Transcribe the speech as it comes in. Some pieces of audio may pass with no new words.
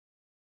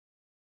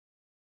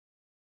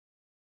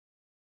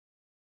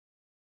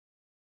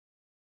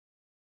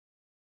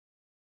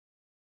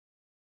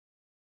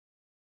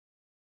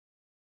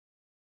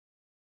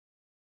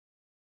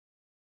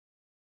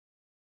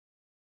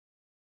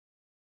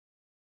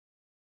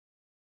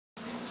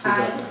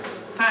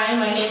Hi,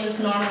 my name is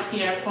Norma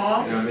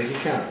Pierre-Paul. Yeah, make it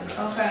count.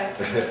 Okay.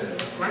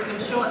 Working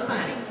shorts,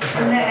 honey.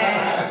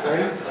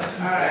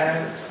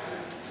 Alright.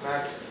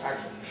 Action.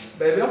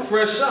 Baby, I'm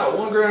fresh out.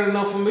 One girl ain't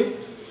enough for me.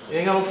 You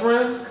ain't got no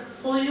friends?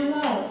 Who you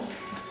want?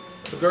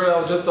 The girl that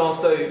was just on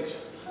stage.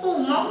 Who,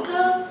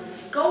 Mocha?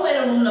 Go wait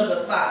in room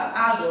number 5.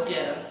 I'll go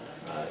get her.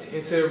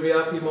 Interior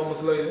VIP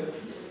moments later.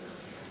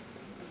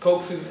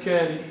 Coke, scissors,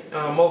 candy,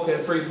 mocha,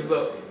 and freezes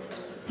up.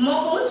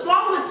 Mocha, what's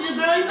wrong with you,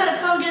 girl? You better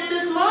come get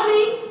this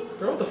money.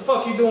 Girl, what the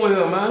fuck you doing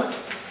here, man?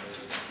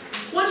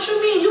 What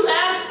you mean? You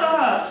asked for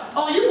her.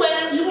 Oh, you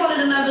wanted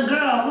another girl,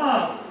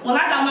 huh? Well,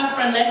 I got my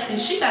friend Lexi.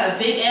 She got a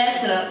big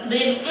ass and a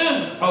big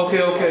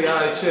Okay,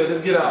 alright, chill.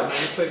 Just get out, man.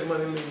 Just take the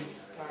money and leave.